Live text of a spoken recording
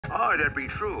Oh, that'd be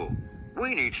true.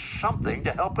 We need something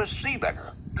to help us see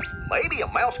better. Maybe a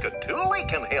mouse-catoolie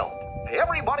can help.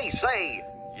 Everybody say,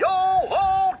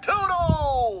 Yo-ho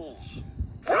Toodles!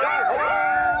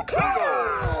 Yo-ho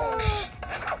Toodles!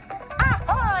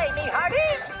 Ahoy, me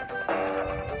hearties!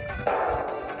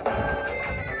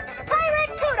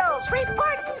 Pirate Toodles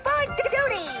reporting for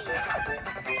duty!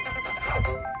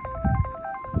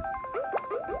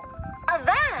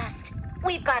 Avast!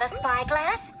 We've got a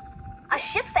spyglass, a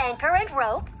ship's anchor and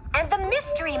rope, and the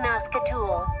mystery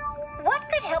mouse-catool. What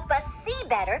could help us see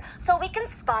better so we can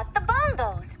spot the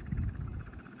bongos?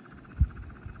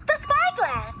 The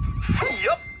spyglass!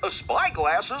 Yup, a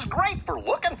spyglass is great for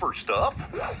looking for stuff.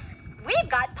 We've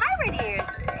got pirate ears.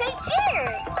 Say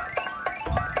cheers!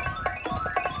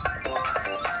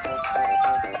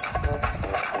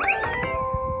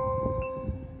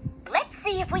 Let's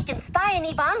see if we can spy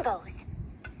any bongos.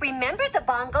 Remember the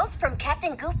bongos from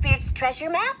Captain Goofbeard's treasure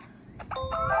map?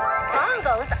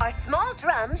 Bongos are small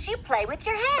drums you play with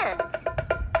your hands.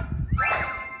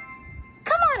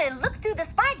 Come on and look through the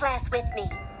spyglass with me.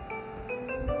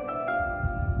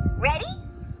 Ready?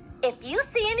 If you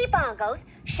see any bongos,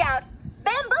 shout,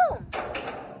 Bam boom!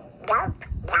 Don't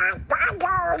got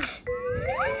bongos.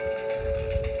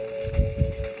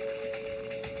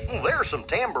 There's some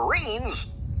tambourines.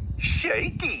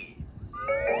 Shaky.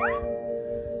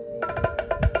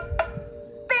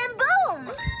 Bam boom!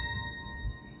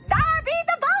 There be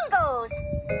the bongos!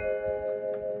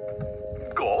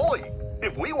 Golly,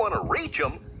 if we want to reach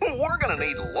them, we're going to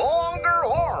need longer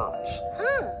arms.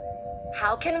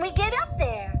 How can we get up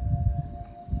there?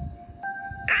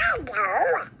 I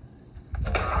know.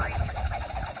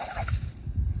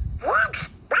 Let's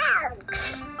bounce.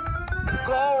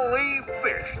 Golly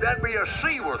fish, that'd be a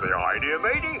seaworthy idea,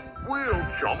 matey. We'll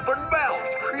jump and bounce.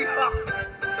 I got